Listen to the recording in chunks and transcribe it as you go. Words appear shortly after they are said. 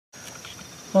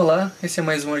Olá, esse é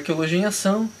mais um Arqueologia em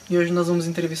Ação e hoje nós vamos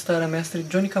entrevistar a Mestre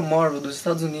Johnica Morrow dos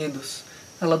Estados Unidos.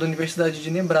 Ela é da Universidade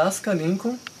de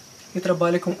Nebraska-Lincoln e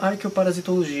trabalha com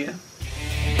Arqueoparasitologia.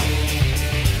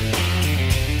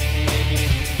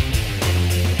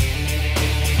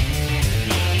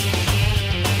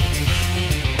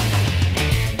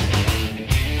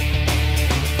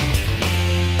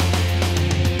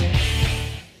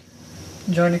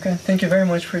 Johnica, thank you very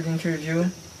much for the interview.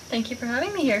 Thank you for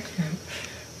having me here.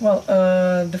 Well,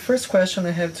 the first question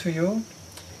I have to you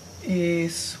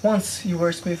is, once you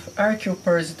worked with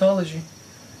arqueoparasitology,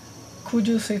 could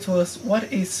you say to us what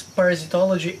is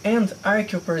parasitology and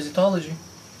arqueoparasitology?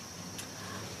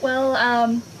 Well,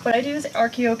 what I do is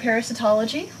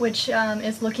arqueoparasitology, which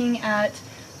is looking at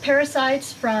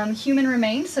parasites from human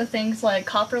remains, so things like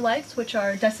coprolites, which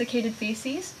are desiccated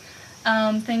feces,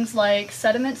 things like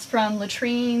sediments from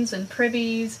latrines and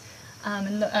privies,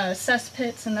 and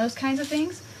cesspits and those kinds of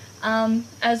things,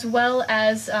 as well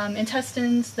as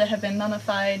intestines that have been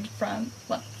mummified from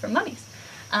mummies,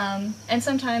 and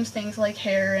sometimes things like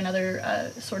hair and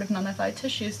other sort of mummified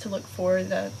tissues to look for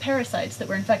the parasites that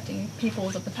were infecting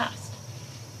peoples of the past.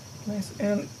 Nice.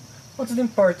 And what's the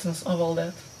importance of all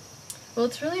that? Well,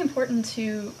 it's really important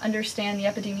to understand the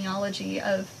epidemiology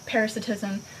of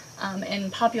parasitism in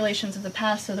populations of the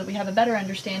past so that we have a better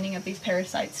understanding of these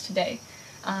parasites today.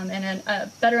 And a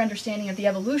better understanding of the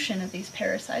evolution of these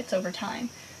parasites over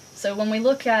time. So when we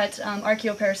look at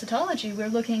arqueoparasitology, we're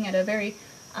looking at a very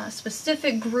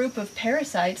specific group of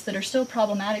parasites that are still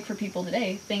problematic for people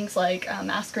today. Things like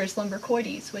Ascaris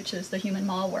lumbricoides, which is the human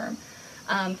mawworm.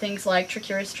 Things like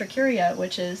Trichuris trichuria,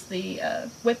 which is the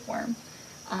whipworm.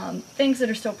 Things that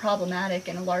are still problematic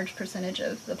in a large percentage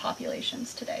of the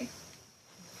populations today.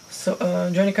 So,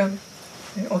 Johnica,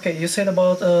 okay, you said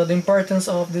about the importance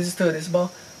of these studies,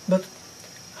 but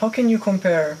how can you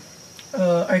compare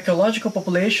archaeological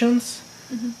populations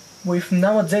with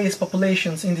nowadays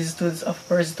populations in these studies of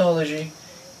parasitology?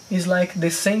 Is like the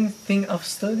same thing of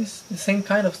studies, the same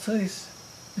kind of studies,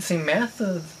 the same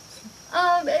method?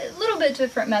 A little bit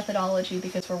different methodology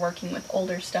because we're working with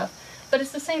older stuff, but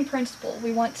it's the same principle.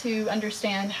 We want to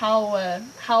understand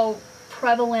how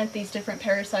prevalent these different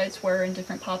parasites were in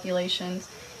different populations.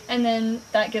 And then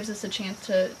that gives us a chance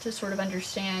to sort of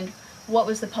understand what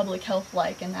was the public health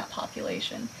like in that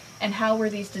population, and how were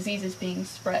these diseases being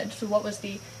spread. So what were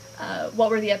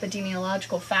the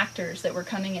epidemiological factors that were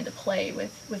coming into play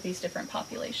with these different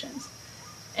populations.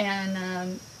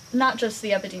 And not just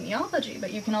the epidemiology,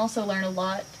 but you can also learn a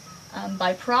lot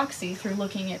by proxy through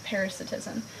looking at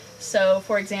parasitism. So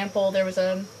for example, there was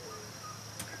a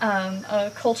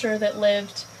culture that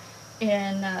lived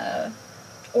in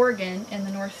Oregon in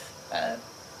the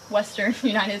northwestern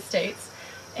United States,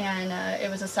 and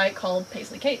it was a site called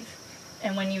Paisley Cave.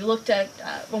 And when we looked at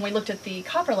the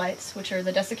coprolites, which are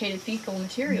the desiccated fecal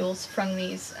materials from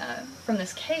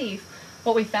this cave,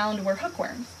 what we found were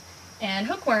hookworms. And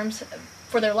hookworms,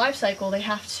 for their life cycle, they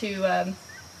have to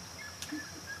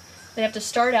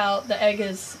start out. The egg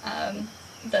is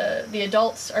the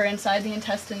adults are inside the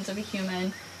intestines of a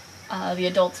human. The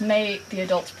adults mate, the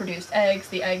adults produce eggs,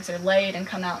 the eggs are laid and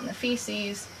come out in the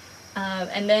feces,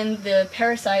 and then the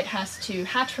parasite has to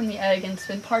hatch from the egg and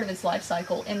spend part of its life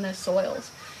cycle in the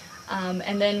soils.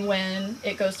 And then when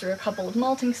it goes through a couple of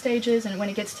molting stages, and when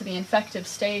it gets to the infective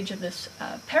stage of this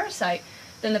parasite,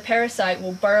 then the parasite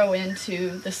will burrow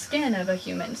into the skin of a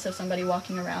human, so somebody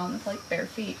walking around with like bare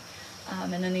feet.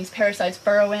 And then these parasites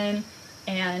burrow in,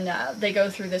 and they go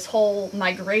through this whole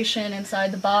migration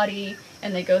inside the body,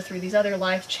 and they go through these other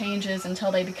life changes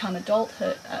until they become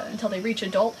until they reach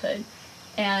adulthood,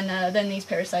 and then these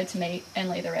parasites mate and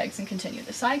lay their eggs and continue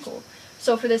the cycle.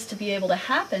 So for this to be able to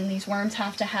happen, these worms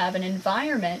have to have an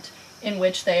environment in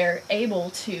which they are able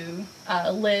to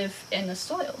live in the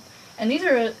soil. And these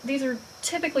are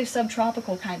typically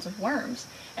subtropical kinds of worms,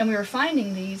 and we were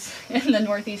finding these in the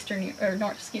northwestern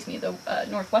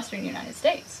United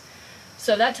States.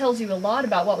 So that tells you a lot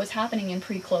about what was happening in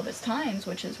pre-Clovis times,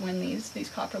 which is when these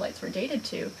coprolites were dated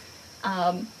to,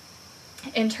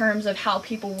 in terms of how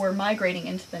people were migrating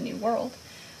into the New World.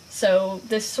 So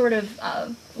this sort of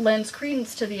lends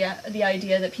credence to the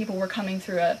idea that people were coming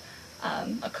through a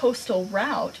coastal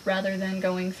route rather than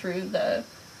going through the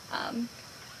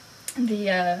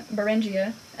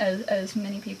Beringia, as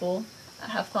many people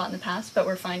have thought in the past. But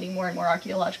we're finding more and more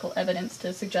archaeological evidence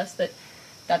to suggest that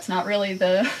that's not really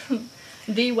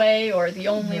the way or the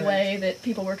only way that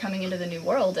people were coming into the New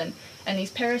World, and these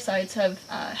parasites have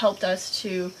helped us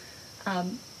to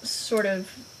sort of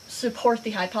support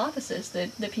the hypothesis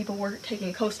that people were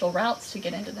taking coastal routes to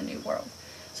get into the New World.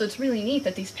 So it's really neat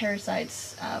that these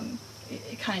parasites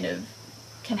kind of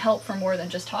can help for more than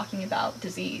just talking about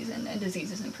disease and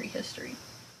diseases in prehistory.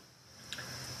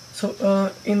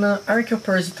 So in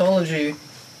arqueoparasitology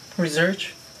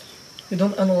research, you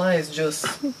don't analyze just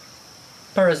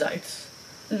parasites.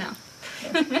 No.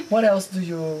 What else do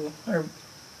you are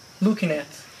looking at,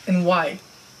 and why?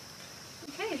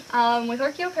 Okay. With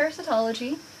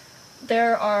arqueoparasitology,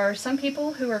 there are some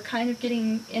people who are kind of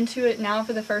getting into it now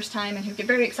for the first time and who get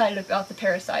very excited about the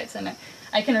parasites, and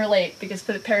I can relate because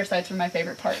the parasites are my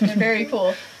favorite part. They're very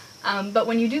cool. But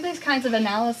when you do these kinds of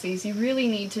analyses, you really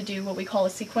need to do what we call a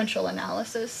sequential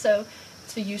analysis. So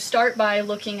you start by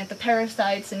looking at the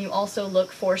parasites, and you also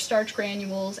look for starch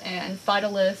granules and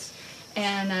phytoliths,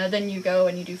 and then you go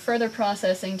and you do further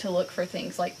processing to look for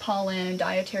things like pollen and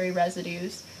dietary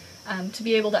residues, to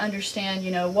be able to understand,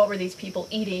 what were these people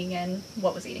eating and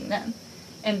what was eating them.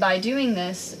 And by doing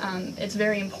this, it's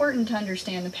very important to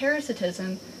understand the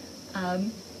parasitism,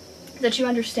 that you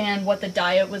understand what the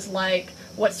diet was like,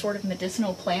 what sort of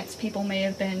medicinal plants people may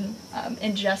have been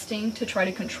ingesting to try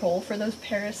to control for those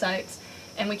parasites.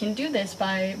 And we can do this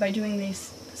by doing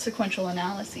these sequential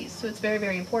analyses. So it's very,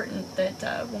 very important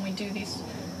that when we do these,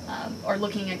 or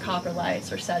looking at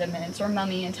coprolites or sediments or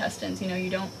mummy intestines, you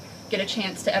don't get a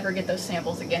chance to ever get those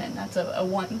samples again. That's a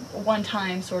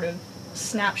one-time sort of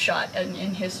snapshot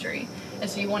in history. And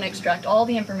so you want to extract all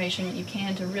the information that you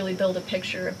can to really build a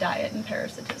picture of diet and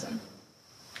parasitism.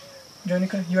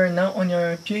 Johnica, you are now on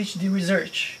your PhD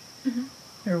research. Mm-hmm.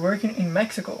 You're working in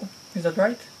Mexico, is that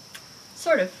right?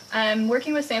 Sort of. I'm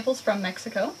working with samples from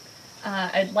Mexico.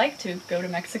 I'd like to go to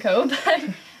Mexico,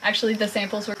 but actually the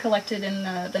samples were collected in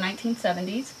the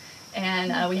 1970s,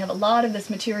 and we have a lot of this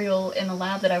material in the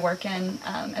lab that I work in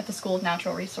at the School of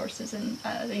Natural Resources in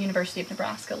the University of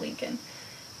Nebraska-Lincoln.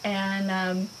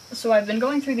 And so I've been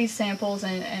going through these samples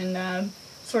and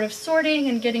sort of sorting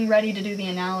and getting ready to do the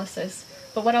analysis.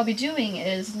 But what I'll be doing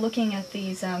is looking at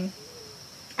these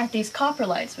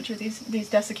coprolites, which are these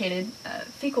desiccated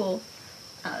fecal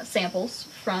samples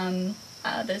from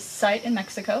this site in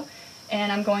Mexico,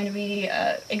 and I'm going to be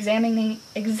examining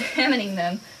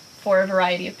them for a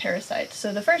variety of parasites.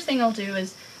 So the first thing I'll do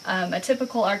is a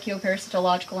typical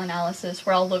arqueoparasitological analysis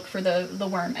where I'll look for the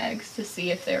worm eggs to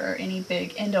see if there are any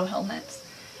big endohelminths.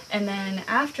 And then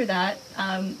after that,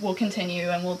 we'll continue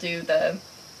and we'll do the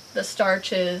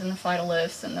starches and the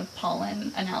phytoliths and the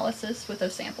pollen analysis with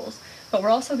those samples. But we're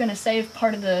also going to save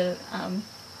part of the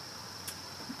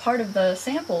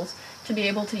samples to be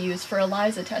able to use for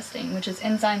ELISA testing, which is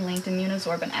enzyme-linked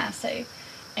immunosorbent assay.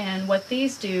 And what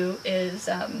these do is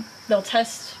they'll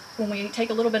test, when we take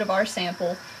a little bit of our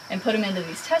sample and put them into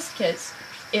these test kits,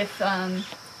 if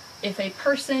a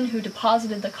person who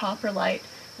deposited the coprolite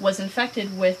was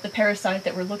infected with the parasite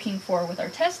that we're looking for with our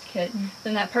test kit,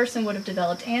 then that person would have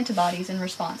developed antibodies in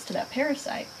response to that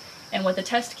parasite. And what the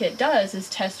test kit does is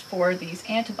test for these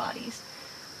antibodies.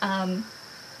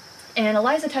 And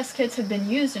ELISA test kits have been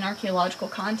used in archaeological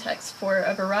contexts for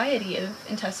a variety of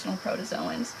intestinal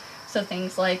protozoans. So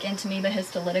things like Entamoeba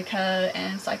histolytica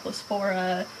and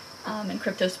Cyclospora and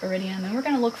Cryptosporidium. And we're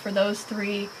going to look for those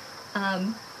three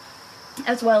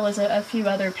as well as a few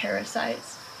other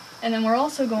parasites. And then we're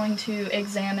also going to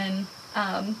examine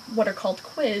what are called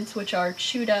quids, which are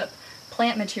chewed up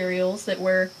plant materials that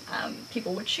were,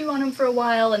 people would chew on them for a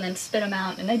while and then spit them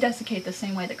out, and they desiccate the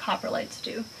same way that coprolites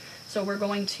do. So we're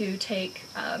going to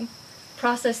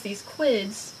process these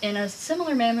quids in a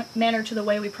similar manner to the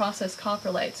way we process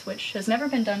coprolites, which has never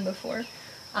been done before.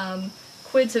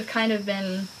 Quids have kind of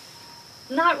been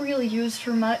not really used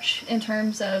for much in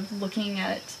terms of looking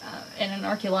at, in an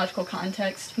archaeological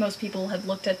context. Most people have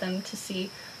looked at them to see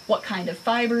what kind of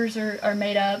fibers are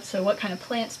made up, so what kind of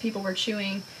plants people were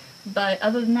chewing, but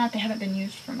other than that, they haven't been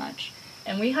used for much.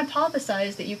 And we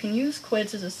hypothesized that you can use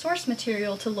quids as a source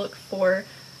material to look for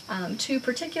two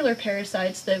particular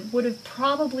parasites that would have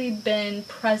probably been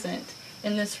present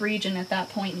in this region at that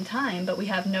point in time, but we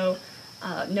have no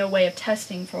way of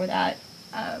testing for that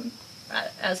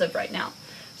as of right now.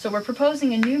 So we're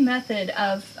proposing a new method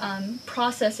of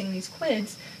processing these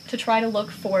quids to try to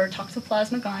look for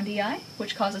Toxoplasma gondii,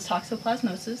 which causes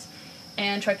toxoplasmosis,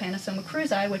 and Trypanosoma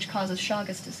cruzi, which causes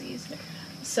Chagas disease.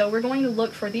 So we're going to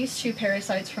look for these two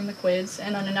parasites from the quids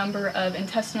and on a number of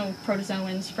intestinal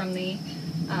protozoans from the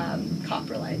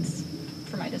coprolites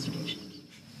for my dissertation.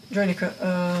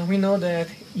 Johnica, we know that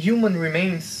human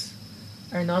remains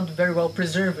are not very well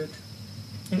preserved.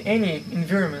 In any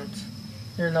environment,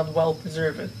 they're not well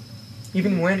preserved.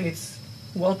 Even when it's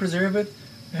well preserved,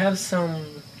 you have some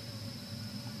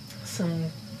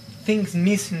things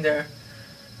missing there.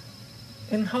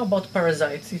 And how about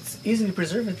parasites? It's easily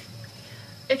preserved?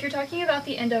 If you're talking about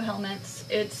the endohelminths,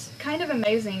 it's kind of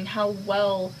amazing how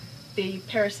well the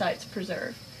parasites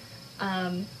preserve.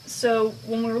 So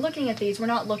when we're looking at these, we're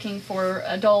not looking for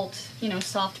adult,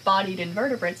 soft-bodied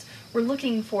invertebrates. We're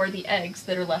looking for the eggs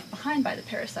that are left behind by the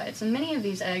parasites. And many of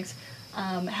these eggs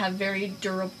have very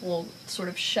durable sort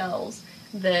of shells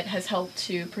that has helped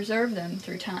to preserve them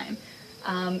through time.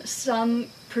 Some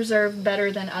preserve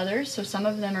better than others, so some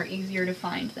of them are easier to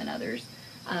find than others.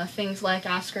 Things like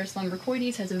Ascaris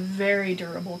lumbricoides has a very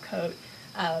durable coat,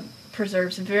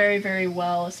 preserves very, very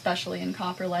well, especially in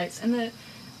coprolites. And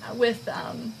with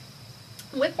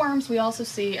whipworms, we also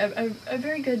see a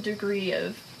very good degree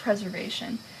of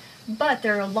preservation. But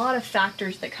there are a lot of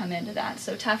factors that come into that.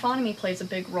 So taphonomy plays a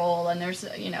big role, and there's,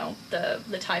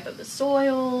 the type of the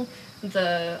soil,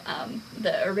 the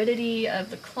aridity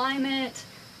of the climate,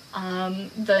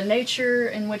 the nature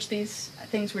in which these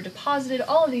things were deposited.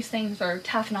 All of these things are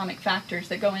taphonomic factors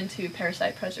that go into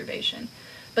parasite preservation.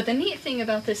 But the neat thing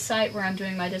about this site where I'm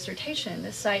doing my dissertation,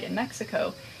 this site in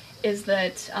Mexico, is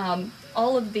that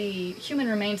all of the human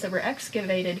remains that were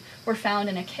excavated were found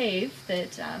in a cave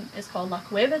that is called La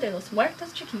Cueva de los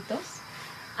Muertos Chiquitos,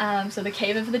 so the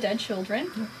cave of the dead children.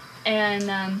 Mm-hmm.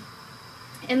 And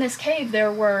in this cave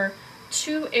there were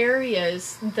 2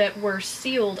 areas that were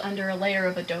sealed under a layer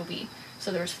of adobe.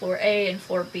 So there was floor A and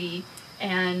floor B,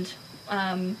 and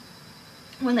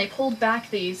when they pulled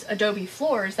back these adobe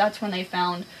floors, that's when they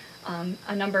found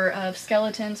a number of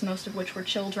skeletons, most of which were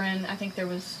children. I think there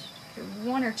was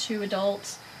 1 or 2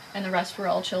 adults, and the rest were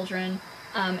all children.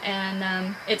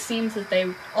 It seems that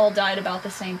they all died about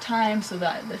the same time, so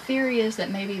that the theory is that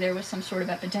maybe there was some sort of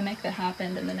epidemic that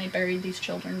happened, and then they buried these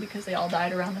children because they all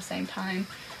died around the same time.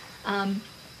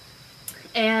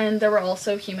 And there were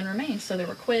also human remains, so there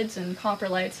were quids and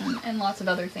coprolites and lots of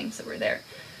other things that were there.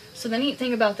 So the neat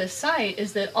thing about this site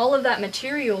is that all of that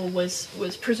material was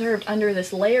preserved under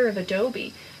this layer of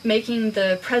adobe, making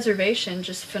the preservation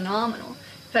just phenomenal.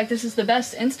 In fact, this is the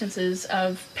best instances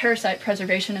of parasite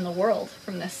preservation in the world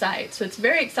from this site. So it's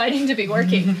very exciting to be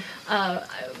working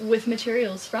with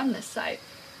materials from this site,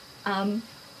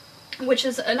 which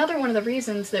is another one of the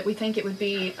reasons that we think it would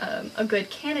be a good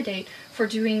candidate for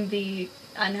doing the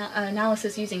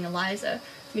analysis using ELISA,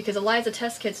 because ELISA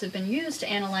test kits have been used to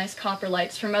analyze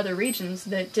coprolites from other regions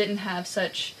that didn't have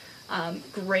such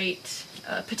great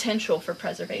potential for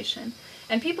preservation.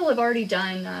 And people have already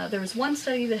done, there was one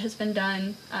study that has been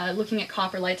done looking at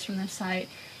coprolites from this site,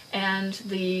 and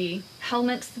the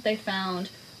helminths that they found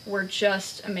were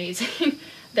just amazing.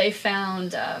 They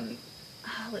found,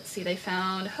 they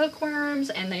found hookworms,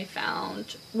 and they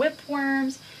found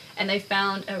whipworms, and they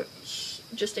found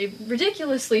just a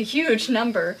ridiculously huge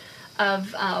number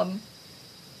of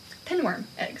pinworm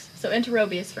eggs, so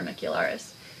Enterobius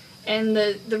vermicularis. And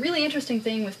the really interesting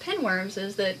thing with pinworms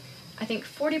is that I think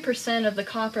 40% of the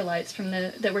coprolites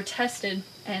that were tested,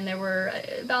 and there were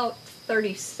about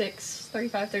 36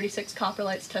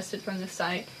 coprolites tested from the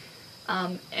site,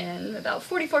 and about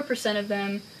 44% of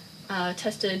them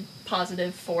tested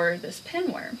positive for this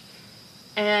pinworm.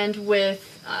 And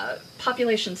with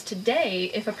populations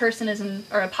today, if a person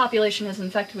a population is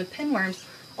infected with pinworms,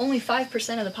 only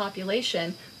 5% of the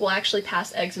population will actually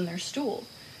pass eggs in their stool,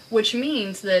 which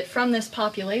means that from this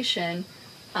population,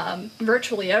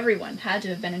 virtually everyone had to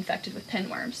have been infected with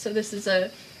pinworms. So this is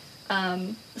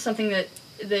something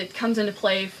that comes into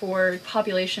play for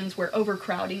populations where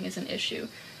overcrowding is an issue.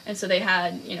 And so they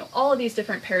had, all of these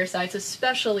different parasites,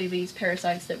 especially these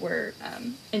parasites that were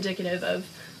indicative of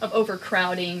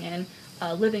overcrowding and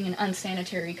living in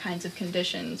unsanitary kinds of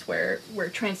conditions where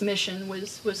transmission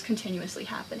was continuously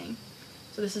happening.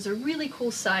 So this is a really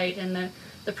cool site, and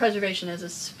the preservation is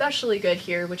especially good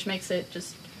here, which makes it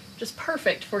just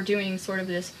perfect for doing sort of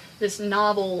this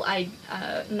novel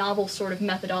sort of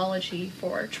methodology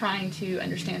for trying to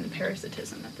understand the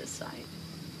parasitism at this site.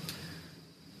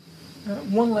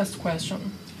 One last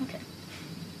question. Okay.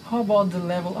 How about the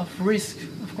level of risk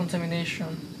of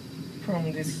contamination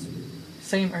from this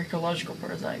same archaeological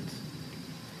parasite?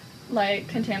 Like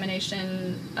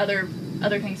contamination, other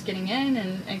things getting in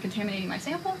and contaminating my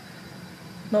sample?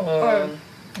 No,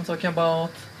 I'm talking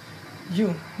about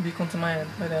you be contaminated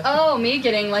by that. Oh, me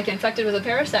getting infected with a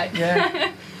parasite.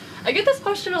 Yeah. I get this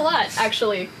question a lot,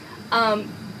 actually.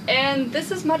 And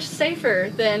this is much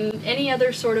safer than any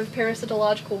other sort of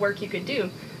parasitological work you could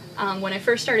do. When I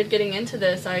first started getting into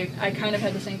this, I kind of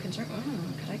had the same concern. Oh,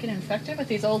 could I get infected with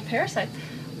these old parasites?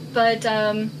 But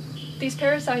these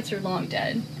parasites are long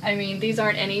dead. I mean, these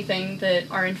aren't anything that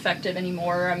are infective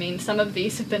anymore. I mean, some of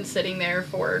these have been sitting there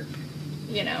for,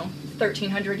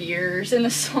 1,300 years in the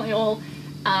soil.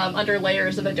 under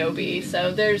layers of adobe.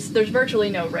 So there's virtually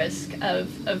no risk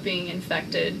of being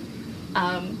infected.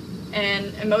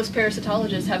 And most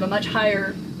parasitologists have a much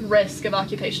higher risk of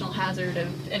occupational hazard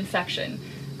of infection.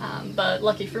 But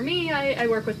lucky for me, I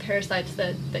work with parasites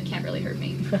that can't really hurt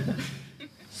me.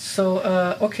 So,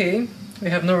 okay, we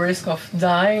have no risk of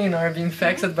dying or being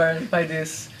infected by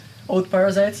these old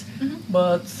parasites,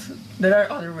 but there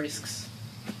are other risks.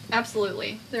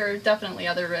 Absolutely. There are definitely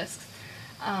other risks.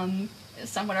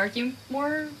 Some would argue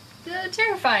more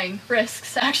terrifying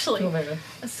risks, actually. Oh my God.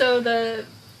 So the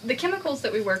chemicals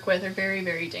that we work with are very,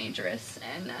 very dangerous,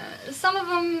 and some of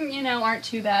them, aren't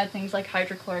too bad, things like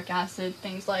hydrochloric acid,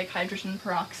 things like hydrogen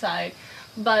peroxide,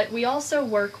 but we also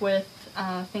work with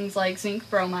things like zinc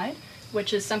bromide,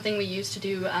 which is something we use to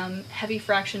do heavy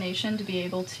fractionation to be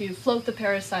able to float the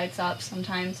parasites up,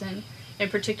 sometimes in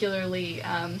particularly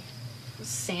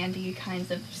sandy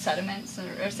kinds of sediments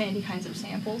or sandy kinds of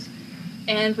samples.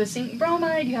 And with zinc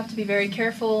bromide, you have to be very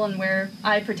careful and wear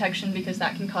eye protection because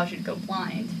that can cause you to go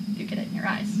blind if you get it in your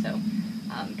eyes. So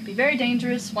it can be very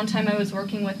dangerous. One time I was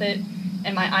working with it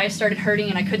and my eyes started hurting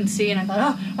and I couldn't see, and I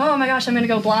thought, oh my gosh, I'm going to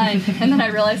go blind. And then I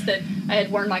realized that I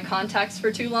had worn my contacts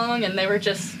for too long and my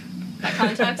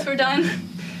contacts were done.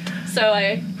 So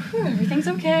everything's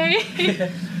okay.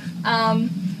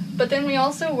 But then we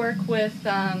also work with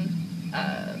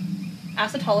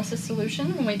acetylysis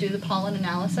solution when we do the pollen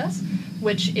analysis,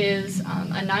 which is a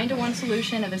 9-to-1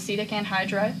 solution of acetic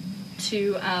anhydride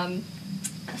to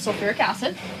sulfuric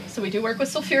acid. So we do work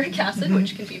with sulfuric acid,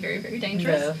 which can be very, very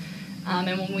dangerous. Yeah.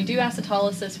 And when we do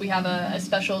acetylysis, we have a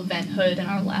special vent hood in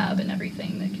our lab and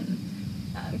everything that can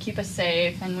keep us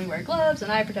safe, and we wear gloves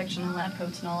and eye protection and lab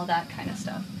coats and all of that kind of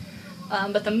stuff.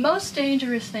 But the most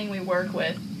dangerous thing we work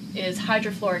with is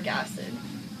hydrofluoric acid.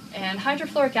 And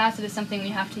hydrofluoric acid is something we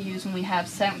have to use when we have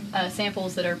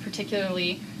samples that are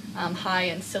particularly high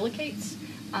in silicates,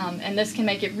 and this can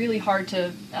make it really hard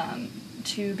to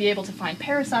be able to find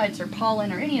parasites or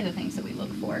pollen or any of the things that we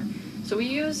look for. So we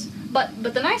use, but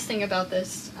the nice thing about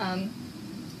this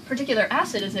particular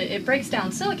acid is it breaks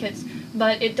down silicates,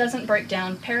 but it doesn't break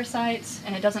down parasites,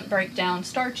 and it doesn't break down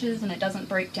starches, and it doesn't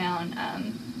break down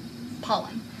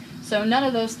pollen. So none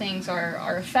of those things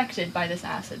are affected by this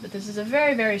acid, but this is a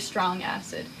very, very strong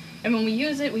acid. And when we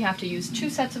use it, we have to use 2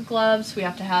 sets of gloves. We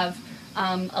have to have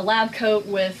a lab coat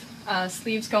with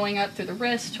sleeves going up through the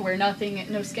wrist to where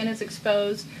no skin is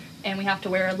exposed, and we have to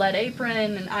wear a lead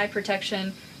apron and eye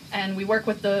protection. And we work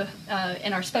with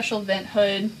in our special vent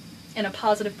hood in a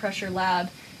positive pressure lab,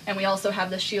 and we also have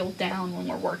the shield down when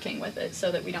we're working with it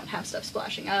so that we don't have stuff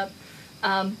splashing up.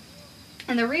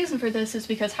 And the reason for this is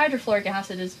because hydrofluoric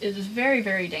acid is very,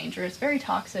 very dangerous, very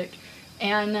toxic,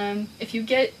 and if you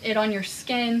get it on your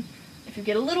skin, if you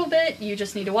get a little bit, you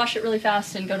just need to wash it really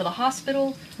fast and go to the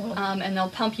hospital, and they'll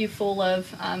pump you full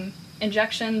of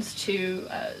injections to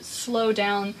slow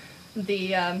down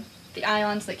the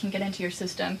ions that can get into your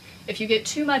system. If you get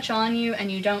too much on you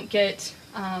and you don't get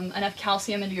enough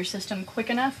calcium into your system quick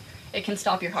enough, it can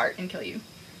stop your heart and kill you.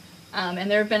 And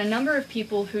there have been a number of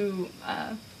people who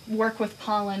work with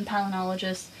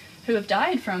pollinologists who have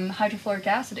died from hydrofluoric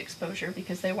acid exposure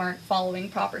because they weren't following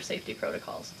proper safety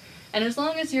protocols. And as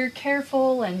long as you're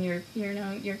careful and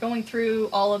you're going through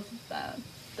all of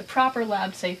the proper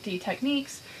lab safety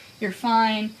techniques, you're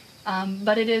fine.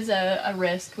 But it is a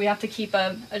risk. We have to keep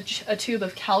a tube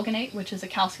of calgonate, which is a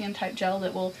calcium type gel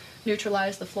that will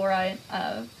neutralize the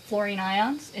fluorine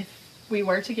ions if we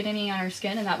were to get any on our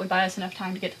skin, and that would buy us enough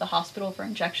time to get to the hospital for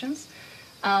injections.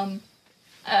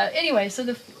 Anyway,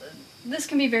 so this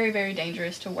can be very, very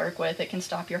dangerous to work with. It can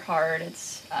stop your heart.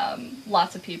 It's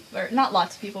lots of people, or not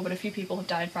lots of people, but a few people have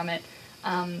died from it.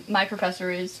 My professor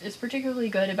is particularly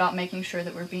good about making sure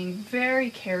that we're being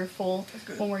very careful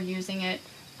when we're using it.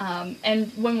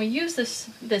 And when we use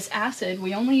this acid,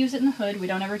 we only use it in the hood. We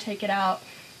don't ever take it out.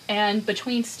 And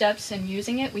between steps in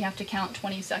using it, we have to count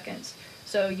 20 seconds.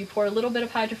 So you pour a little bit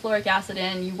of hydrofluoric acid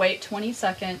in, you wait 20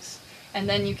 seconds, and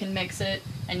then you can mix it,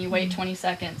 and you wait 20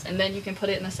 seconds, and then you can put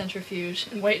it in the centrifuge,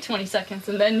 and wait 20 seconds,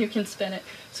 and then you can spin it.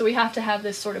 So we have to have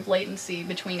this sort of latency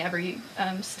between every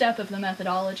step of the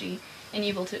methodology to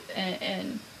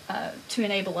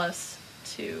enable us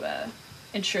to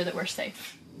ensure that we're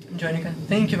safe. Johnica,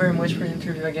 thank you very much for the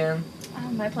interview again.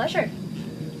 My pleasure.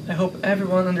 I hope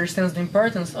everyone understands the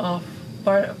importance of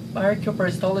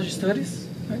arqueoparasitology studies,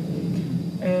 right?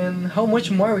 And how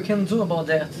much more we can do about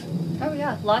that. Oh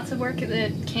yeah, lots of work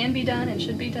that can be done and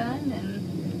should be done,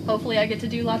 and hopefully I get to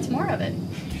do lots more of it.